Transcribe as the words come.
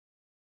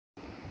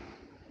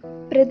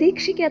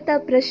പ്രതീക്ഷിക്കാത്ത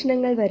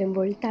പ്രശ്നങ്ങൾ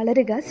വരുമ്പോൾ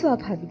തളരുക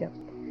സ്വാഭാവികം.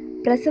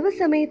 പ്രസവ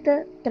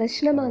സമയത്ത്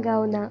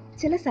പ്രശ്നമാകാവുന്ന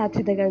ചില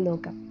സാധ്യതകൾ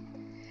നോക്കാം.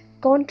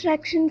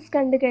 കോൺട്രാക്ഷൻസ്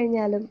കണ്ടു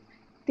കഴിഞ്ഞാലും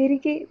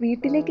തിരികെ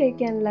വീട്ടിലേക്ക്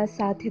അയക്കാനുള്ള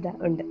സാധ്യത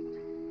ഉണ്ട്.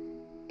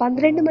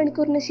 12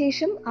 മണിക്കൂറിന്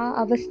ശേഷം ആ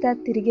അവസ്ഥ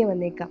തിരികെ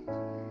വന്നേക്കാം.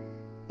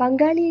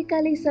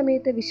 പങ്കാളിയേക്കാൾ ഈ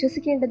സമയത്ത്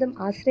വിശ്വസിക്കേണ്ടതും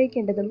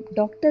ആശ്രയിക്കേണ്ടതും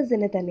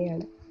ഡോക്ടേഴ്സിനെ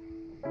തന്നെയാണ്.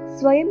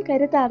 സ്വയം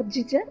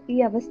കരുത്താർജിച്ച് ഈ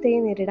അവസ്ഥയെ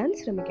നേരിടാൻ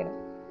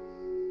ശ്രമിക്കണം.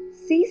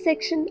 സി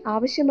സെക്ഷൻ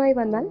ആവശ്യമായി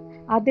വന്നാൽ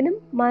അതിനും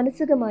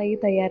മാനസികമായി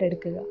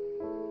തയ്യാറെടുക്കുക.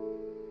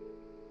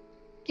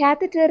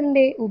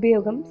 കാത്തറ്ററിന്റെ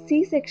ഉപയോഗം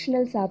സി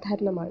സെക്ഷനിൽ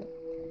സാധാരണമാണ്.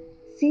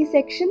 സി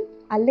സെക്ഷൻ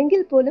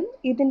അല്ലെങ്കിൽ പോലും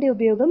ഇതിന്റെ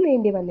ഉപയോഗം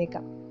വേണ്ടി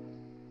വന്നേക്കാം.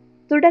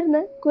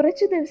 തുടർന്ന്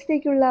കുറച്ചു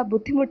ദിവസത്തേക്കുള്ള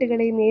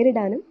ബുദ്ധിമുട്ടുകളെ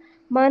നേരിടാനും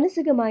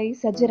മാനസികമായി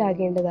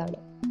സജ്ജരാകേണ്ടതാണ്.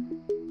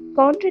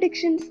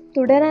 കോൺട്രഡിക്ഷൻസ്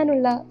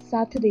തുടരാനുള്ള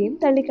സാധ്യതയും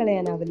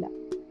തള്ളിക്കളയാനാവില്ല.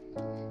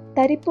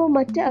 തരിപ്പോ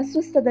മറ്റ്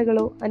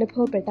അസ്വസ്ഥതകളോ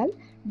അനുഭവപ്പെട്ടാൽ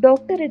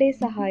ഡോക്ടറുടെ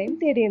സഹായം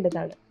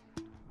തേടേണ്ടതാണ്.